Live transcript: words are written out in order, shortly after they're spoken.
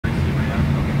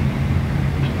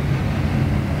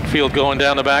Field going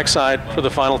down the backside for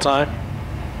the final time.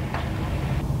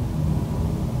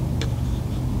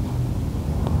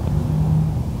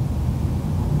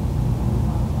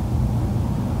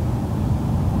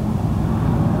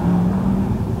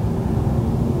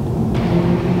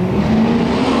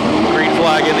 Green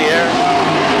flag in the air.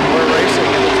 We're racing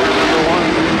into turn number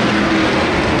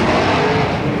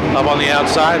 1. Up on the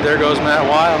outside, there goes Matt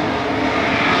Weil.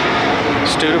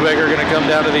 Studebaker going to come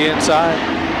down to the inside.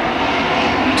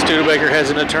 Studebaker heads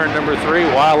into turn number 3,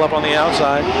 Weil up on the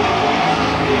outside.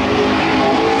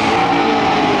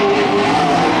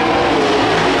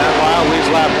 Matt Weil leads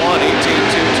lap 1,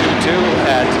 18.222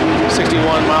 at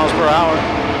 61 miles per hour.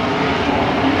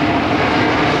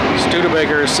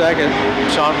 Studebaker is second,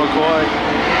 Shawn McCoy.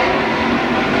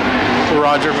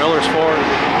 Roger Miller's fourth.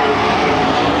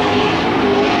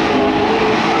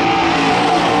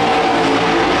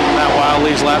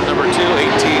 Leads lap number 2,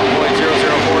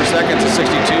 18.004 seconds at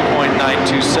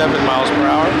 62.927 miles per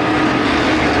hour.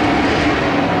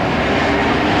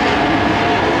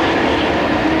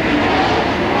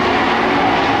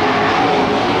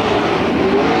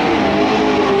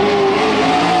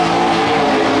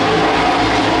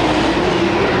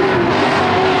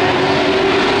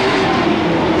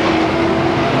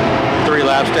 Three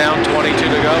laps down, 22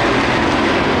 to go.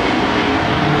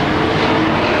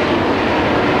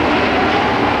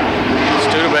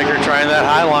 Studebaker trying that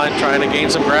high line, trying to gain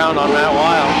some ground on Matt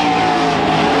Weil.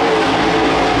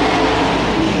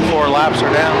 4 laps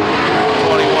are down,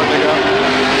 21 to go.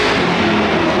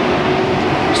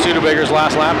 Studebaker's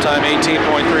last lap time, 18.317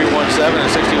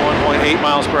 at 61.8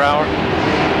 miles per hour.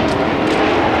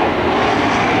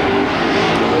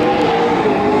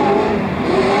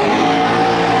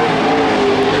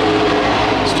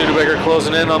 Studebaker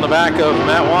closing in on the back of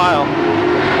Matt Weil.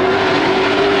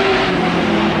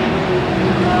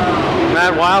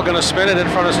 Matt Weil going to spin it in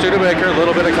front of Studebaker. A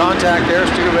little bit of contact there.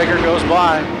 Studebaker goes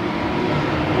by.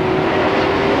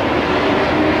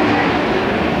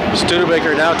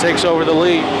 Studebaker now takes over the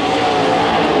lead.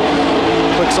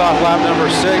 Clicks off lap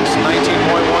number 6,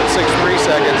 19.163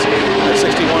 seconds at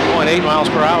 61.8 miles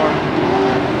per hour.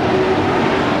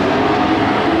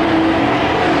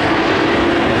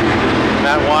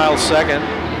 Matt Weil second.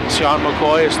 Shawn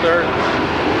McCoy is third.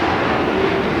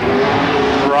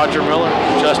 Roger Miller,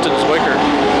 Justin Zwicker.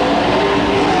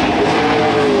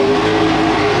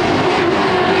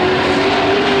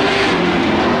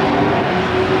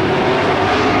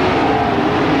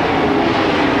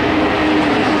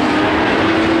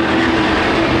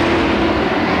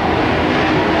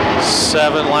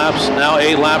 Seven laps, now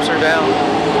 8 laps are down.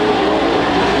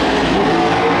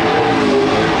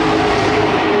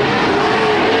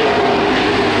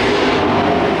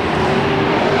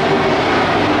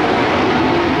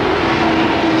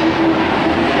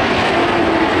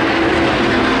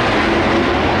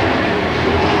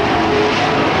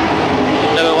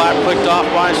 Clicked off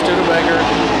by Studebaker.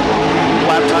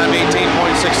 Lap time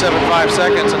 18.675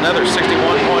 seconds, another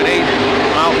 61.8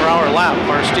 mile per hour lap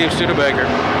for Steve Studebaker.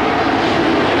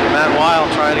 Matt Weil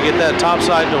trying to get that top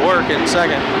side to work in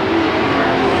second.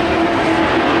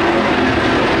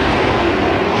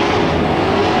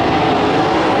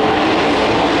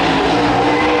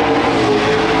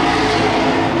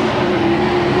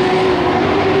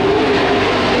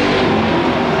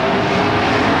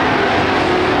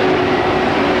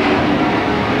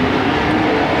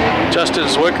 Justin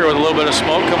Zwicker with a little bit of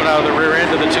smoke coming out of the rear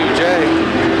end of the 2J.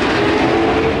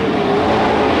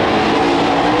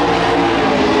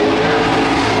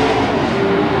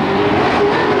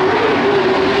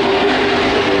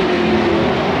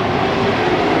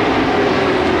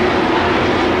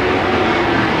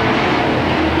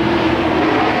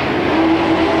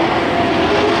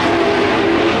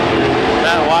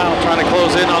 Matt Weil trying to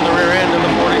close in on the rear end of the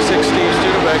 46 Steve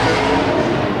Studebaker.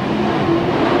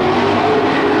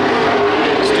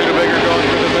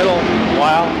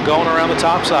 Weil going around the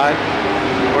top side.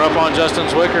 We're up on Justin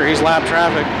Zwicker. He's lap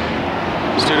traffic.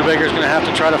 Studebaker's going to have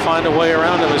to try to find a way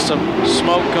around him as some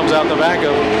smoke comes out the back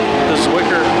of the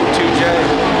Zwicker 2J.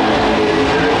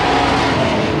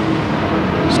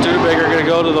 Studebaker going to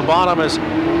go to the bottom, is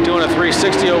doing a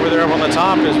 360 over there up on the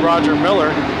top is Roger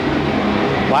Miller.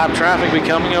 Lap traffic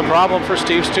becoming a problem for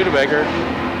Steve Studebaker.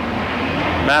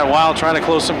 Matt Weil trying to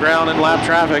close some ground in lap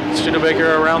traffic.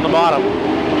 Studebaker around the bottom.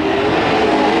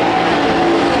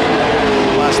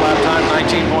 Last lap time,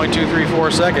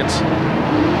 19.234 seconds.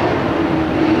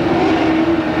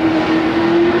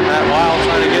 Matt Weil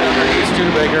trying to get underneath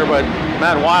Studebaker, but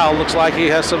Matt Weil looks like he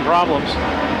has some problems.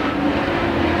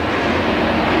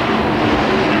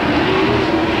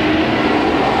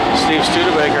 Steve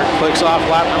Studebaker clicks off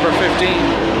lap number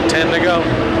 15, 10 to go.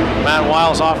 Matt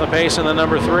Wiles off the pace in the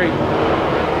number 3.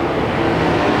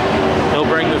 He'll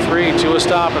bring the 3 to a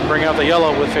stop and bring out the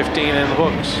yellow with 15 in the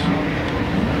books.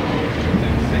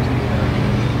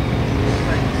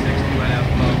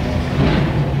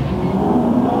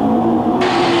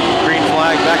 Green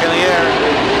flag back in the air.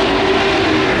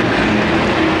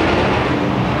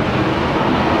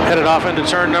 Headed off into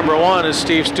turn number 1 is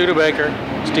Steve Studebaker.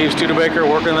 Steve Studebaker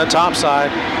working the top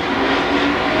side.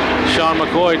 Shawn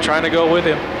McCoy trying to go with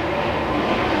him.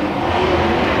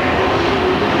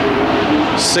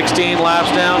 16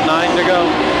 laps down, 9 to go.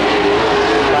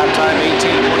 Lap time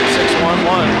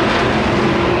 18:26.11.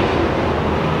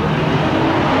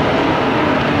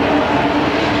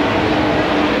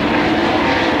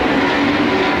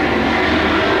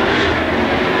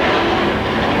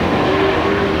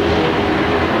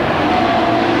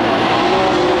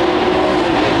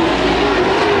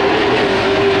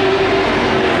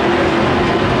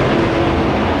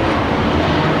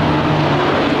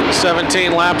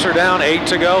 17 laps are down, 8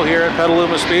 to go here at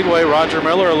Petaluma Speedway. Roger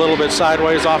Miller a little bit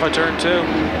sideways off of turn 2.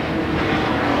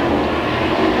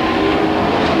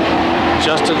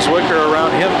 Justin Zwicker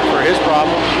around him for his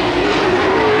problems.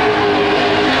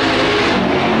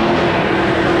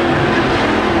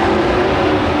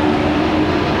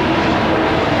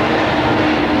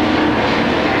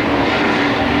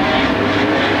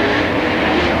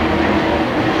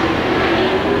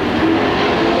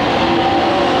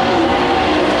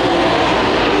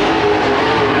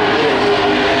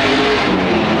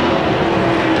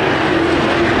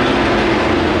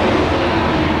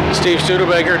 Steve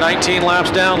Studebaker, 19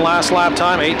 laps down, last lap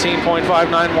time,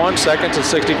 18.591 seconds at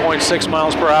 60.6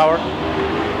 miles per hour.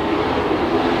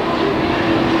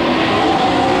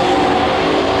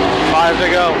 Five to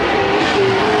go.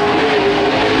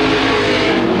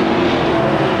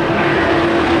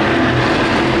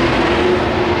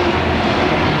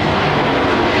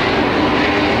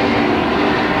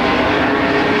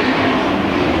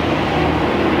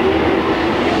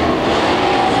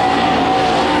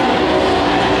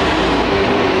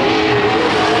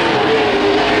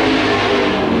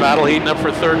 Battle heating up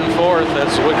for 3rd and 4th.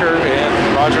 That's Zwicker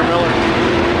and Roger Miller.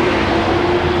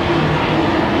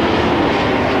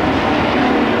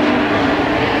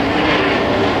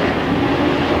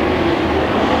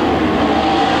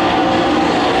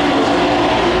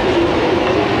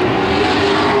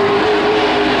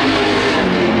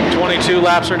 Two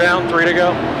laps are down, 3 to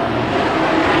go.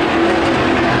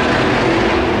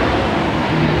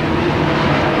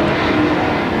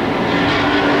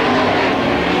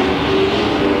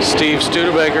 Steve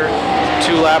Studebaker,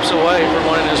 2 laps away from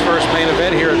winning his first main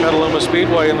event here at Petaluma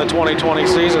Speedway in the 2020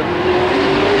 season.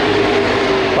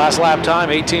 Last lap time,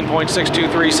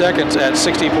 18.623 seconds at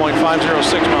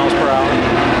 60.506 miles per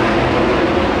hour.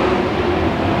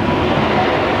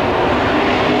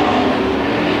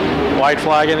 White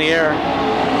flag in the air.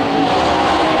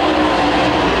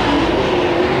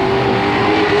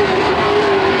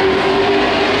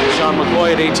 Shawn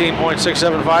McCoy at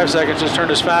 18.675 seconds just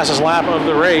turned his fastest lap of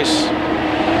the race.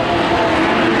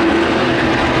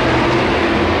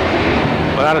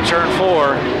 But out of turn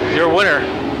 4, your winner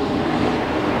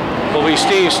will be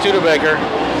Steve Studebaker.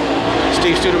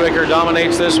 Steve Studebaker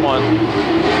dominates this one.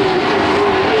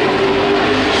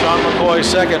 Shawn McCoy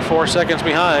second, 4 seconds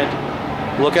behind.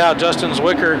 Look out, Justin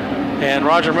Zwicker and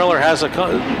Roger Miller has a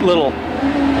little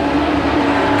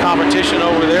competition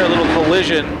over there, a little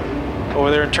collision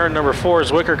over there in turn number 4.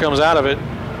 Zwicker comes out of it.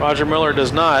 Roger Miller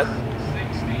does not.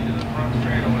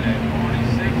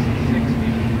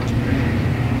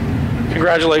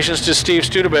 Congratulations to Steve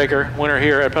Studebaker, winner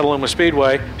here at Petaluma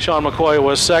Speedway. Shawn McCoy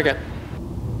was second.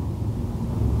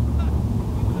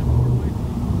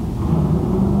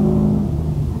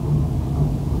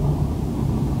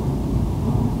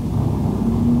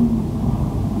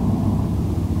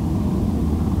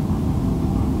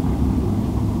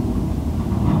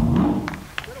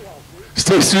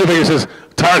 Steve Studebaker says,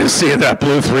 tired of seeing that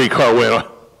blue 3-car win.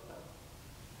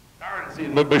 Tired of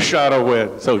seeing Machado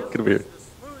win. So it's gonna be.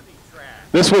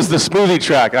 This was the smoothie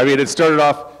track. I mean, it started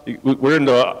off. We're in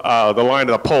the line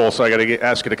of the pole, so I got to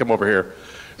ask you to come over here.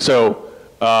 So,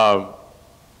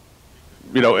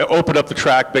 you know, it opened up the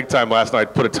track big time last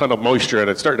night. Put a ton of moisture in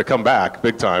it. It's starting to come back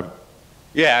big time.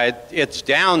 Yeah, it's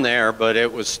down there, but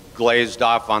it was glazed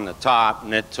off on the top,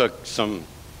 and it took some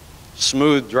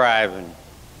smooth driving.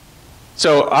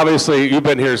 So obviously, you've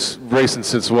been here racing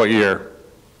since what year?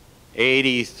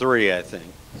 83, I think.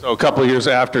 So a couple of years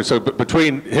after. So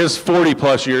between his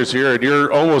 40+ years here and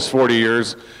your almost 40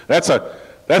 years, that's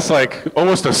like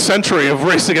almost a century of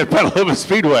racing at Petaluma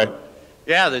Speedway.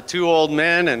 Yeah, the two old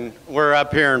men, and we're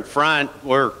up here in front.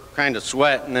 We're kind of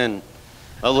sweating and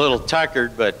a little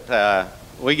tuckered, but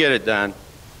we get it done.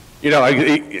 You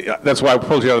know, that's why I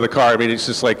pulled you out of the car. I mean, it's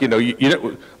just like, you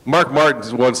know, Mark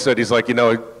Martin once said, he's like, you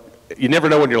know, you never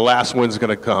know when your last win's going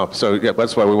to come. So, yeah,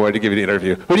 that's why we wanted to give you the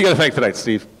interview. Who do you got to thank tonight,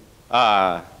 Steve?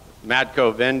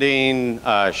 Matco Vending,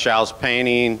 Schaus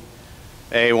Painting,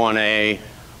 A1A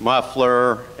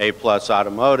Muffler, A Plus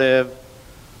Automotive,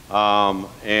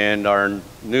 and our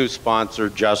new sponsor,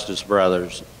 Justice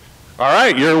Brothers. All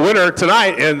right, you're a winner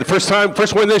tonight, and the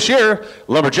first win this year,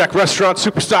 Lumberjack Restaurant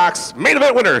Superstocks main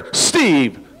event winner,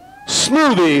 Steve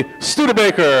Smoothie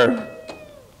Studebaker.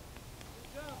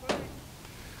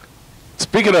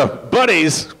 Speaking of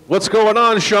buddies, what's going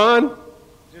on, Shawn?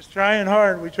 Just trying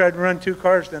hard. We tried to run 2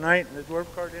 cars tonight, and the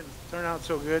dwarf car didn't turn out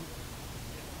so good.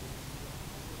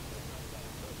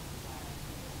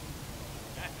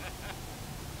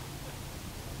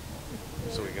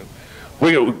 So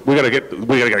we gotta get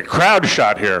a crowd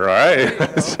shot here, all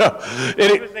right? So,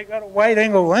 They got a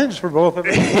wide-angle lens for both of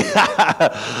them.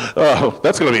 Oh,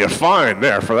 that's gonna be a fine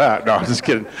there for that. No, I'm just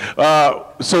kidding.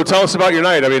 So tell us about your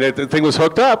night. I mean, the thing was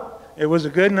hooked up. It was a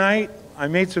good night. I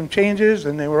made some changes,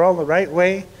 and they were all the right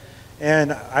way.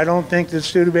 And I don't think that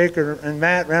Studebaker and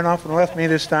Matt ran off and left me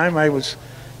this time. I was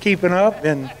keeping up,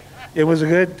 and it was a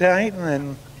good night,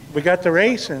 and we got the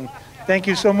race. And thank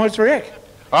you so much, Rick.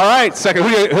 All right, second. Who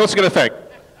else are you gonna thank?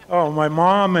 Oh, my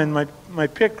mom and my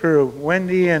pit crew,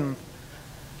 Wendy and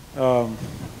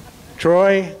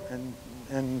Troy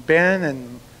and Ben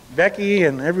and Becky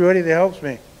and everybody that helps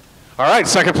me. All right,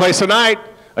 second place tonight.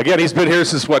 Again, he's been here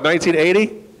since, what,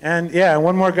 1980? And, yeah,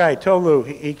 one more guy, Tolu.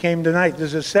 He came tonight. This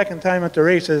is his second time at the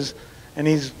races, and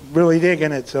he's really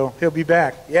digging it, so he'll be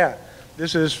back. Yeah,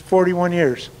 this is 41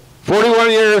 years.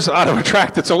 41 years out of a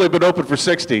track that's only been open for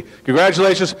 60.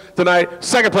 Congratulations tonight.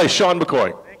 Second place, Shawn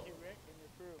McCoy.